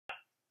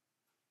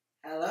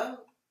Hello,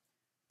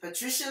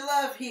 Patricia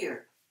Love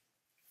here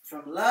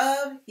from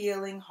Love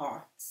Healing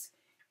Hearts,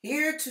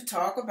 here to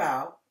talk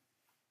about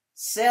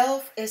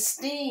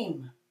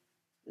self-esteem,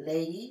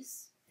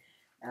 ladies.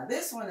 Now,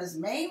 this one is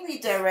mainly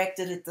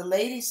directed at the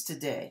ladies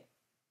today.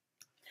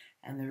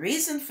 And the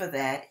reason for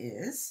that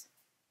is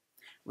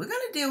we're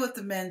going to deal with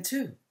the men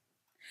too.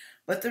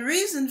 But the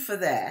reason for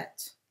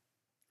that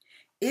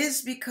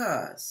is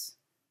because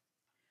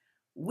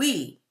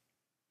we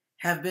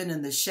have been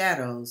in the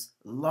shadows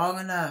long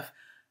enough,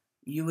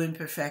 you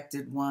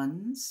imperfected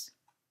ones.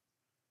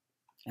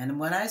 And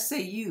when I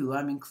say you,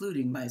 I'm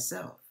including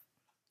myself.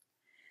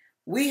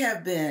 We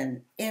have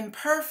been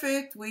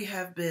imperfect. We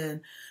have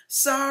been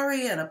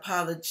sorry and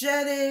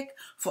apologetic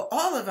for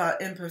all of our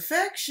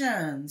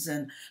imperfections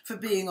and for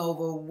being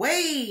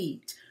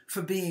overweight,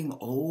 for being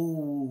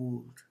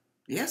old.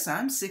 Yes,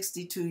 I'm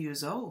 62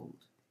 years old.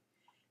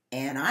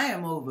 And I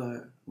am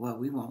over, well,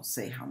 we won't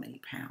say how many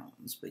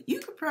pounds, but you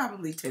could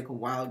probably take a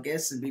wild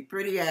guess and be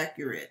pretty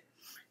accurate.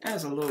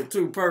 That's a little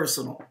too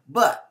personal,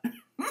 but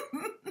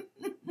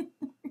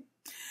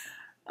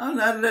I'm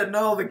not letting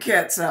all the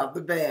cats out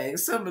the bag.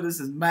 Some of this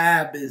is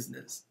my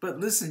business. But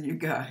listen, you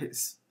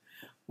guys,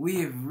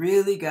 we have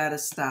really got to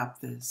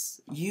stop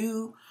this.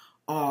 You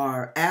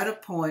are at a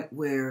point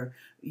where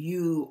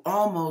you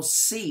almost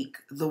seek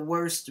the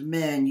worst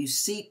men. You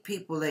seek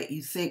people that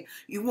you think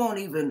you won't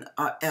even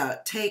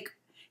take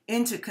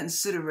into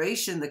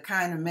consideration the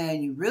kind of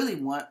man you really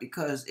want,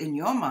 because in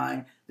your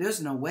mind, there's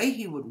no way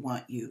he would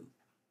want you.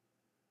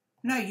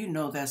 Now, you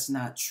know that's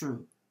not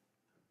true.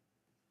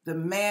 The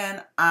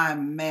man I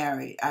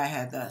married, I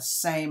had the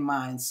same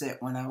mindset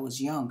when I was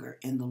younger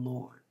in the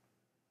Lord.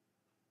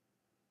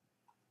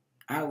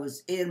 I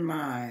was in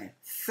my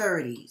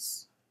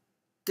 30s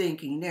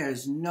thinking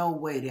there's no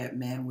way that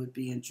man would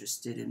be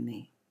interested in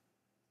me.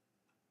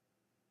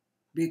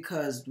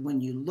 Because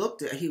when you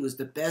looked at, he was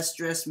the best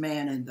dressed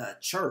man in the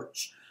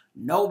church.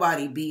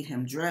 Nobody beat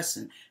him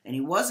dressing. And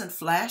he wasn't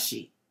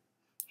flashy.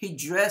 He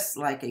dressed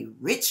like a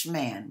rich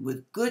man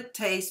with good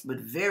taste, but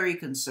very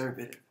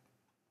conservative.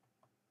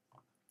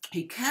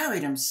 He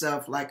carried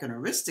himself like an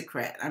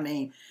aristocrat. I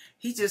mean,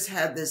 he just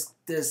had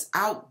this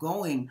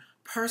outgoing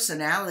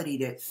personality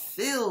that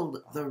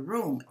filled the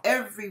room.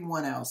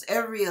 Everyone else,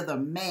 every other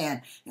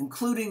man,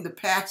 including the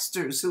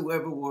pastors,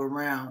 whoever were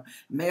around,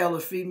 male or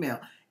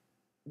female,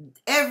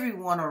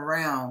 everyone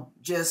around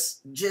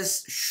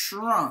just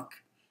shrunk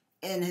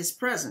in his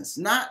presence.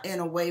 Not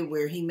in a way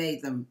where he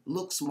made them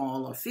look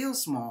small or feel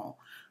small,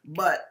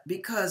 but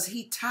because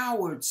he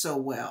towered so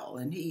well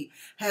and he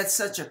had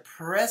such a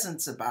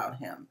presence about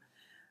him.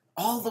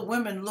 All the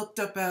women looked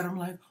up at him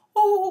like,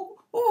 oh,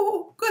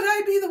 could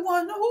I be the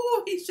one?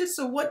 Oh, he's just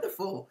so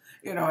wonderful.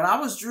 You know, and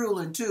I was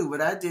drooling too, but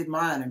I did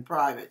mine in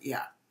private.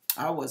 Yeah,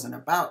 I wasn't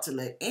about to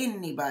let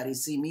anybody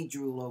see me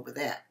drool over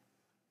that.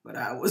 But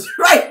I was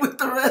right with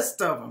the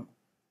rest of them.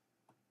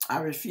 I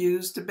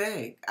refused to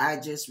beg. I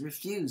just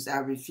refused. I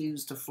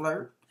refused to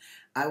flirt.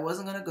 I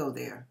wasn't going to go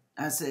there.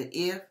 I said,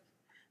 if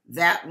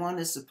that one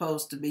is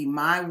supposed to be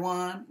my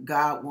one,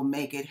 God will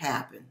make it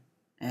happen.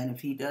 And if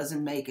he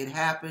doesn't make it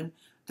happen,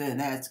 then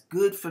that's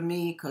good for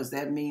me, because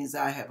that means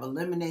I have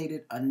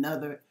eliminated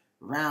another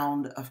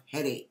round of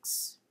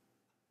headaches.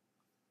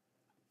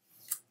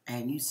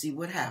 And you see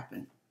what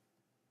happened.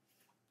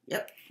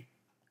 Yep.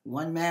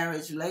 One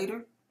marriage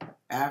later,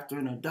 after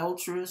an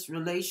adulterous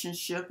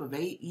relationship of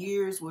 8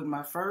 years with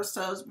my first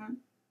husband,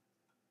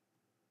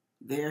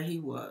 there he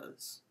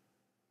was.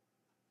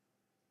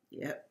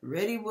 Yep,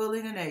 ready,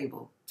 willing, and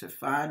able to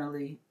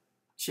finally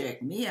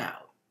check me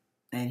out.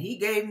 And he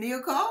gave me a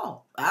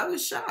call. I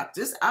was shocked,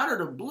 just out of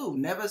the blue.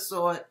 Never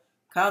saw it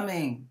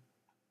coming.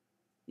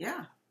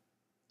 Yeah.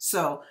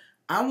 So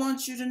I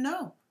want you to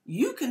know,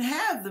 you can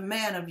have the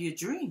man of your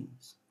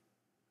dreams.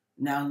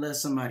 Now,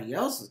 unless somebody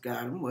else has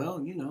got him,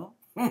 well,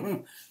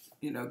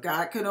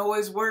 God can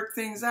always work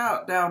things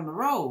out down the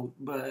road.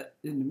 But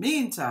in the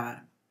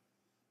meantime,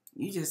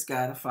 you just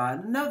got to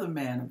find another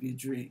man of your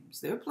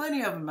dreams. There are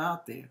plenty of them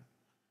out there.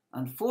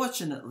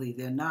 Unfortunately,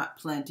 there are not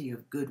plenty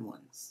of good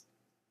ones.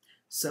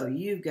 So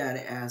you've got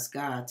to ask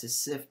God to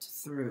sift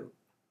through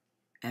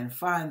and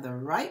find the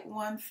right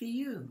one for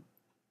you.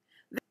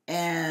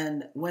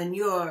 And when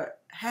you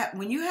have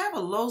a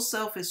low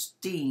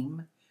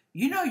self-esteem,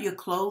 your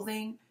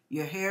clothing,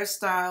 your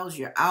hairstyles,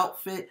 your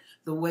outfit,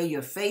 the way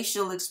your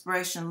facial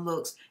expression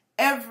looks,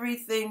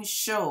 everything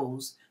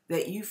shows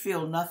that you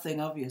feel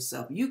nothing of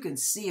yourself. You can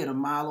see it a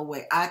mile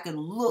away. I can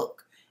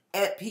look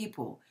at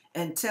people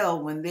and tell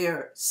when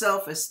their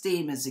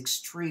self-esteem is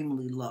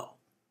extremely low.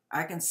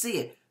 I can see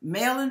it.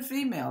 Male and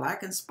female, I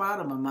can spot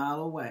them a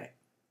mile away.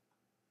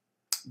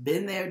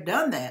 Been there,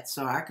 done that,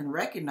 so I can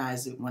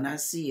recognize it when I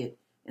see it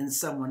in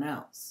someone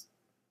else.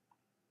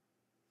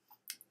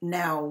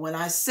 Now, when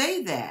I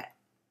say that,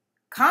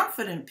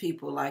 confident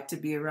people like to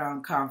be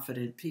around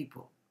confident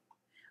people,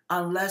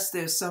 unless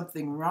there's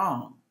something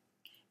wrong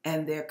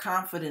and their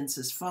confidence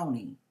is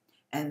phony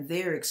and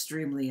they're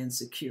extremely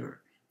insecure.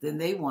 then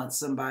they want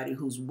somebody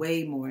who's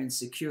way more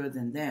insecure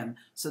than them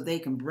so they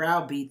can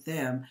browbeat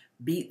them,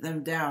 beat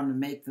them down to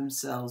make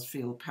themselves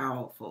feel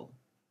powerful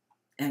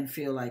and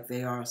feel like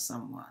they are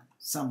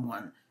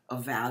someone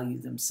of value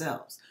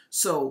themselves.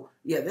 So,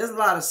 yeah, there's a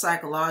lot of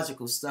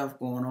psychological stuff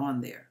going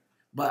on there.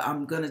 But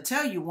I'm going to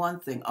tell you one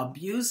thing.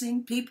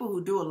 People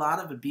who do a lot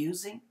of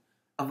abusing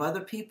of other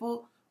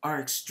people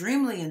are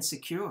extremely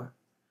insecure.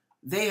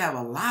 They have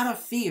a lot of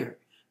fear.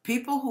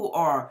 People who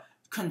are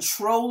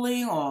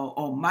controlling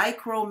or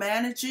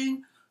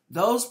micromanaging,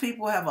 those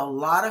people have a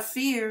lot of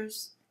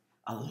fears,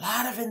 a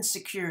lot of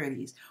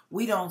insecurities.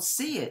 We don't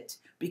see it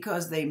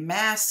because they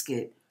mask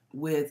it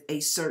with a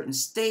certain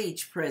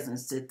stage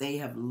presence that they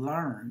have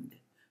learned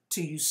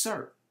to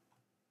usurp.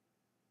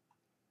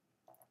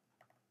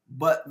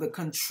 But the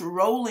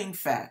controlling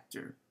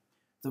factor,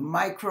 the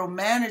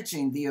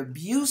micromanaging, the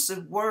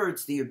abusive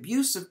words, the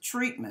abusive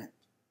treatment,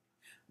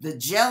 the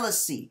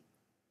jealousy,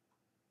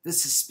 the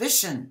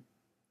suspicion,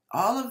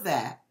 all of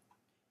that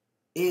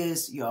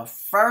is your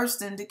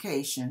first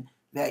indication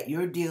that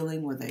you're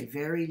dealing with a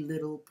very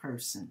little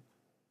person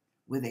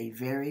with a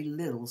very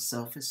little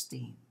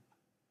self-esteem.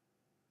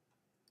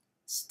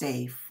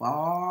 Stay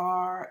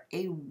far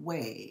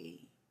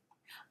away.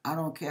 I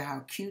don't care how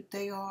cute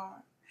they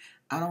are.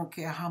 I don't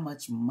care how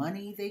much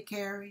money they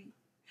carry.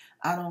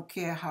 I don't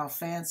care how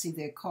fancy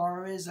their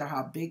car is or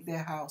how big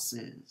their house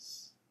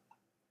is.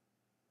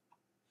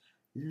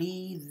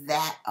 Leave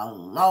that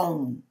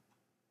alone.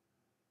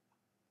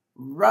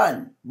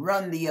 Run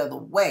the other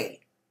way.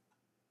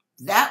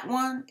 That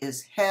one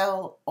is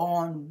hell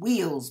on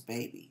wheels,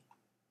 baby.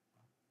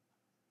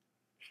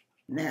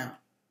 Now,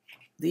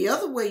 the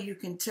other way you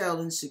can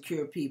tell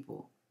insecure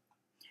people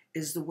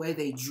is the way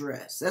they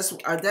dress.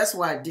 That's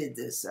why I did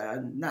this.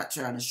 I'm not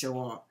trying to show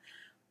off.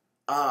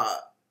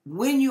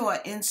 When you are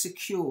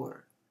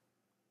insecure,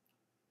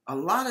 a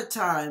lot of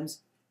times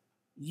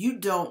you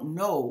don't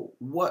know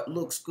what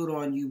looks good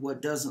on you,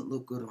 what doesn't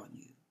look good on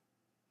you.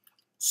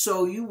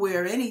 So you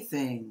wear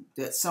anything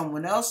that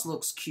someone else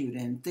looks cute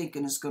in,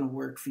 thinking it's going to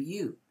work for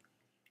you.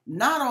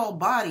 Not all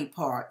body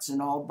parts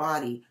and all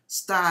body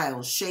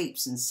styles,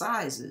 shapes, and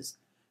sizes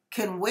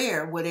can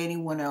wear what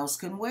anyone else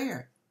can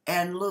wear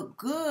and look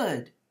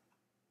good.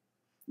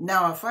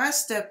 Now, if I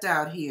stepped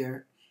out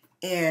here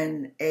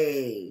in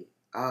a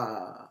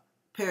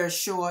pair of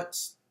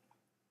shorts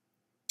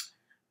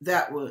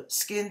that were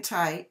skin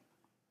tight,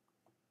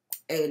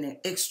 an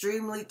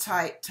extremely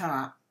tight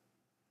top,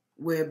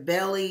 where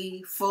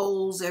belly,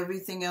 folds,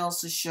 everything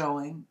else is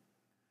showing,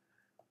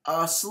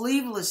 a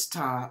sleeveless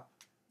top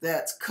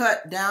that's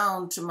cut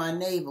down to my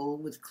navel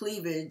with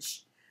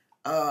cleavage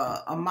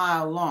a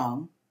mile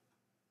long,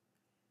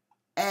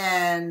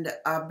 and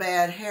a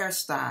bad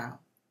hairstyle.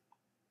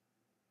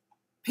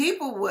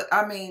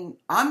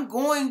 I'm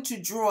going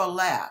to draw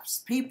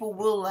laughs. People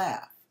will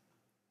laugh.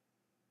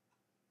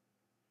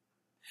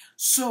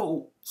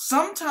 So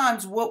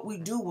sometimes what we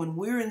do when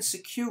we're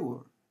insecure,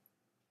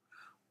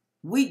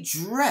 we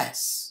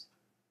dress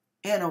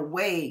in a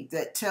way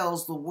that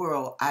tells the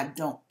world, I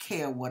don't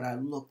care what I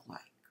look like.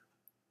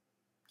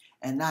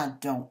 And I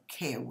don't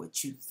care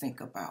what you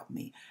think about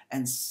me.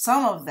 And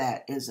some of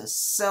that is a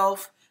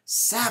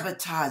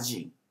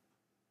self-sabotaging.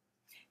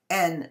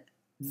 And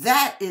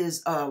that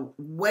is a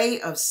way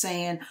of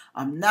saying,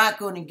 I'm not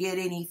going to get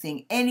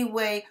anything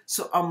anyway,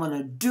 so I'm going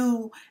to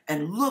do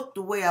and look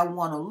the way I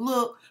want to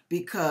look,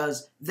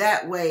 because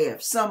that way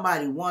if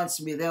somebody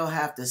wants me, they'll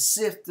have to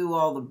sift through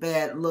all the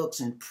bad looks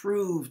and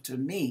prove to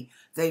me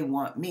they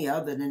want me.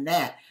 Other than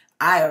that,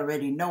 I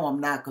already know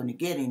I'm not going to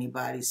get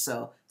anybody,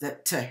 so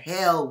to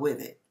hell with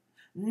it.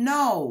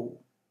 No,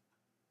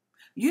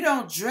 you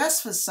don't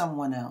dress for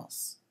someone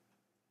else.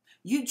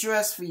 You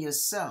dress for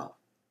yourself.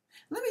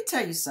 Let me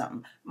tell you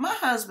something. My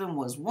husband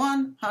was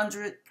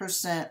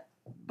 100%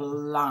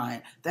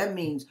 blind. That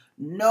means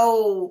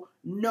no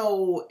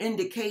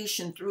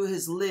indication through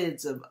his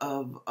lids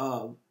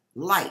of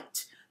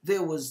light.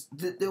 There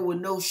were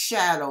no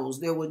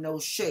shadows. There were no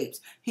shapes.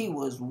 He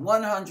was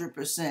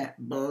 100%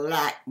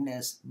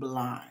 blackness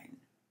blind.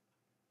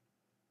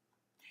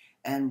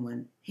 And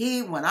when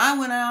I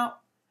went out,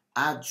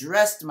 I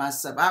dressed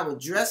myself. I would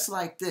dress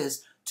like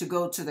this to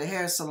go to the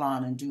hair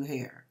salon and do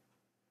hair.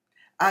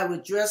 I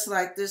would dress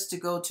like this to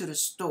go to the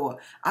store.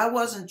 I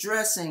wasn't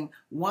dressing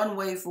one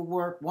way for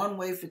work, one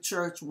way for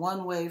church,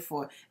 one way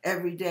for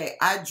every day.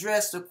 I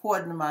dressed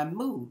according to my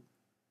mood.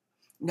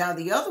 Now,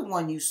 the other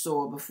one you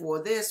saw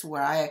before this,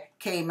 where I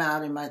came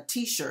out in my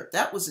t-shirt,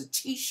 that was a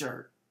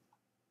t-shirt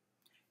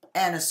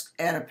and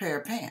a pair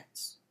of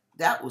pants.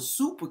 That was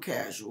super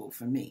casual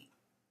for me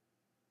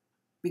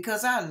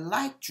because I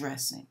like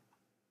dressing.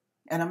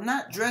 And I'm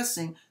not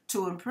dressing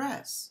to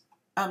impress.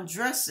 I'm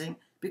dressing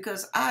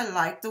because I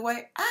like the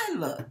way I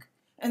look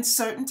in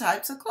certain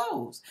types of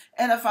clothes.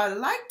 And if I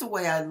like the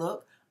way I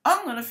look,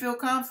 I'm going to feel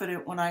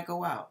confident when I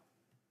go out.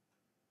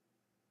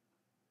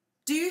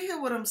 Do you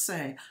hear what I'm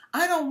saying?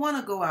 I don't want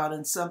to go out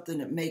in something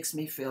that makes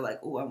me feel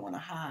like, oh, I want to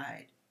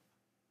hide.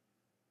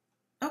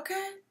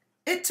 Okay?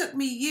 It took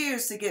me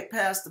years to get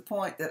past the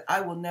point that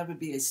I will never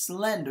be a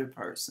slender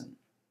person.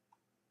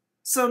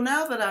 So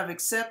now that I've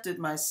accepted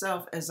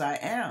myself as I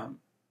am,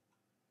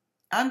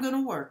 I'm going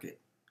to work it.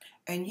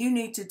 And you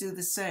need to do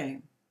the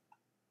same.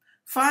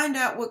 Find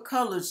out what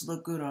colors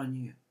look good on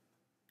you.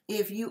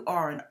 If you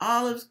are an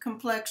olive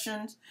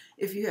complexion,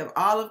 if you have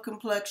olive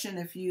complexion,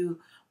 if you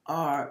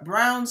are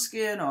brown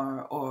skin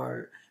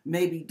or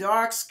maybe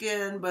dark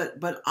skin,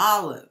 but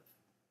olive.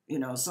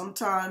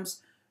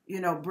 Sometimes,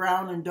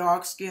 brown and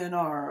dark skin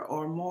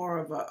are more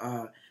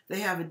of they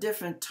have a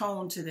different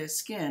tone to their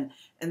skin,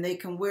 and they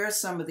can wear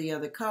some of the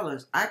other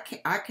colors. I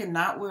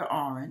cannot wear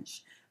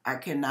orange. I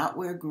cannot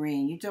wear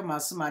green. You're talking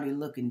about somebody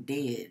looking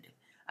dead.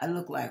 I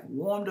look like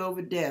warmed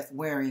over death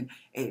wearing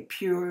a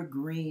pure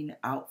green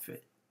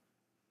outfit.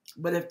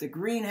 But if the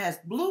green has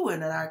blue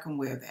in it, I can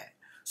wear that.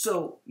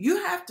 So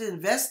you have to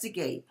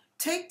investigate.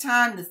 Take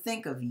time to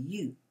think of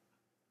you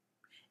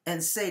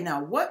and say,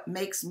 now, what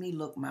makes me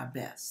look my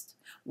best?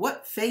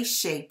 What face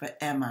shape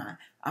am I?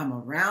 I'm a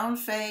round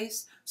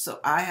face, so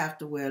I have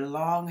to wear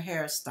long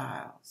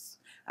hairstyles.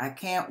 I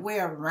can't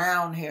wear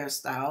round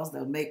hairstyles.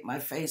 They'll make my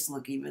face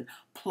look even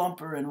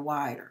plumper and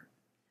wider.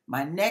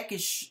 My neck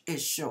is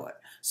short,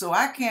 so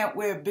I can't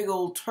wear big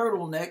old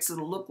turtlenecks.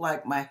 It'll look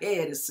like my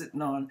head is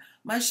sitting on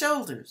my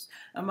shoulders.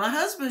 And my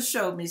husband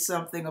showed me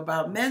something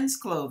about men's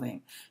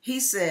clothing. He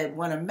said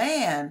when a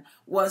man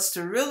wants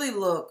to really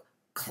look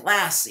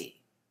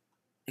classy,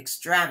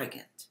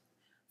 extravagant,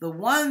 the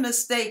one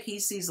mistake he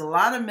sees a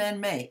lot of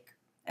men make,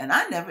 and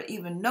I never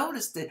even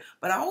noticed it,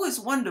 but I always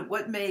wondered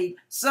what made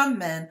some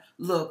men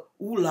look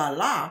ooh la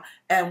la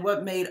and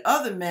what made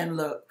other men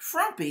look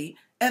frumpy,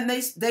 and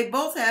they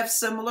both have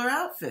similar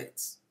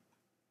outfits.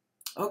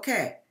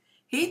 Okay,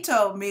 he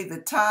told me the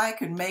tie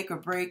can make or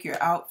break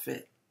your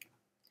outfit.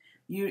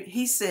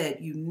 He said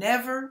you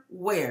never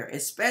wear,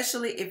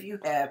 especially if you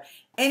have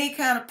any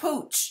kind of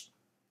pooch,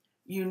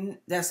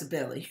 that's a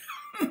belly,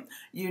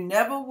 you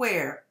never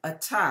wear a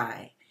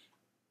tie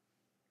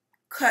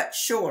cut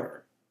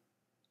shorter,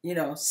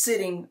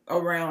 sitting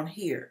around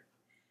here.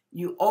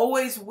 You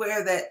always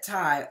wear that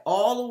tie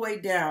all the way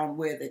down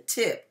where the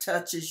tip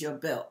touches your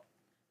belt,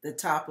 the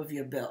top of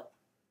your belt.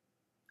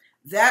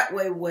 That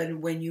way,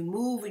 when you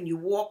move and you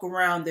walk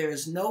around, there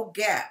is no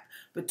gap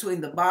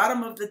between the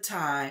bottom of the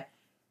tie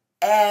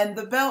and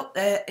the belt,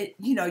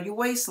 your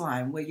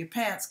waistline where your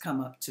pants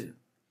come up to.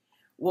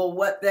 Well,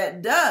 what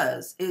that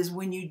does is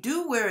when you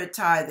do wear a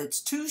tie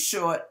that's too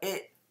short,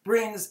 it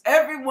brings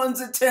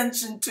everyone's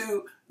attention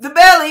to the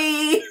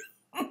belly.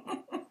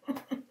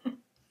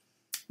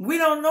 We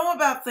don't know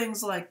about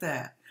things like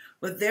that.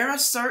 But there are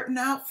certain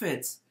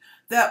outfits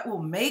that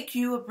will make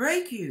you or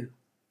break you.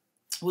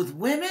 With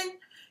women,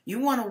 you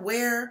want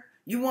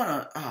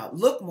to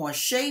look more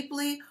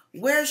shapely,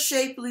 wear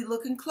shapely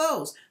looking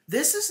clothes.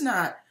 This is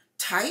not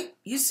tight.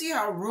 You see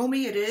how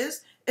roomy it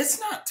is? It's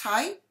not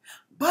tight,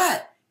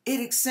 but it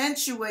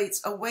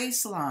accentuates a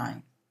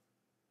waistline.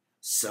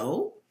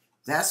 So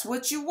that's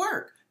what you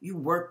work. You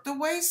work the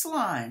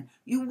waistline.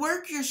 You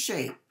work your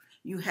shape.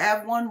 You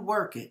have one,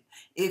 work it.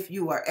 If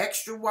you are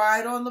extra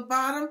wide on the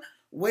bottom,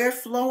 wear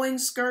flowing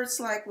skirts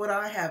like what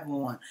I have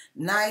on.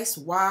 Nice,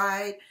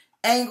 wide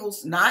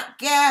angles, not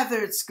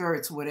gathered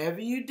skirts.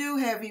 Whatever you do,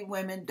 heavy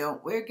women,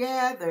 don't wear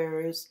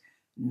gathers.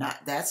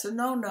 That's a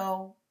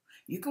no-no.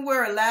 You can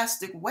wear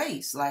elastic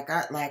waist like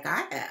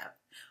I have.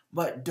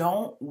 But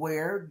don't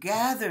wear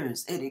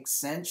gathers. It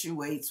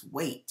accentuates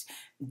weight.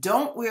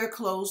 Don't wear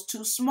clothes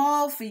too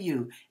small for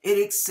you.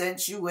 It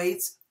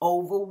accentuates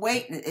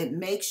overweight. It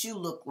makes you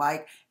look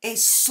like a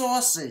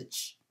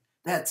sausage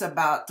that's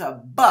about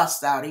to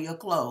bust out of your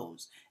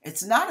clothes.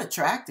 It's not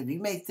attractive. You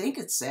may think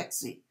it's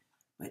sexy,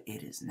 but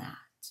it is not.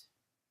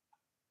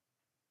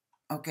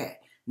 Okay,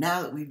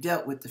 now that we've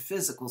dealt with the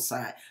physical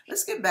side,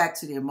 let's get back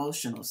to the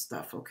emotional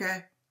stuff,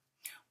 okay?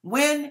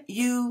 When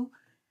you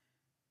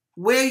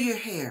wear your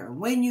hair,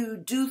 when you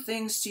do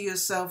things to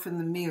yourself in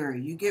the mirror,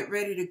 you get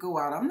ready to go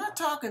out. I'm not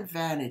talking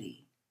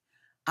vanity.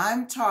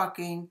 I'm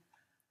talking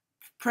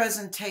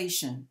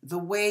presentation. The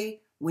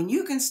way when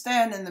you can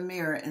stand in the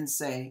mirror and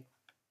say,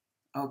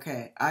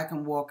 okay, I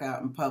can walk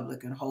out in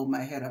public and hold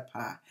my head up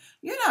high.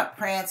 You're not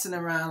prancing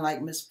around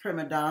like Miss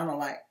Prima Donna,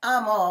 like,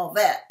 I'm all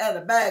that and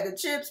a bag of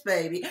chips,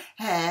 baby.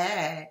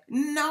 Hey,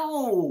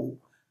 no.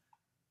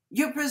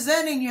 You're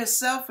presenting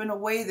yourself in a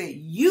way that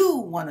you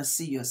want to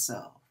see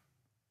yourself.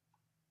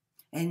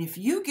 And if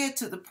you get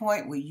to the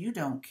point where you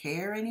don't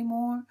care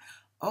anymore,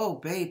 oh,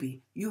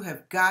 baby, you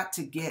have got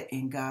to get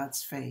in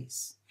God's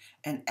face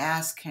and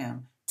ask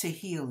him to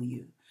heal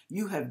you.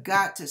 You have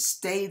got to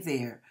stay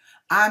there.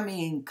 I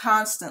mean,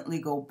 constantly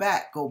go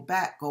back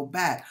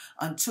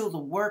until the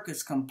work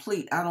is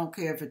complete. I don't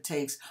care if it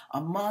takes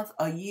a month,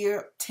 a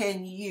year,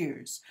 10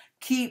 years.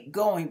 Keep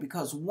going,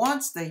 because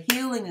once the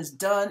healing is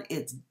done,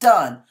 it's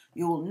done.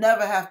 You will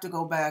never have to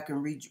go back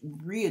and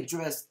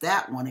readdress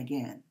that one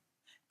again.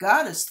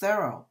 God is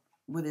thorough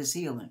with his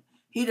healing.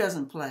 He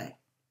doesn't play.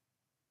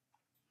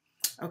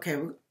 Okay,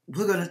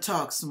 we're going to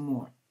talk some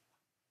more.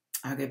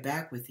 I'll get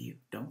back with you.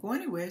 Don't go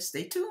anywhere.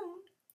 Stay tuned.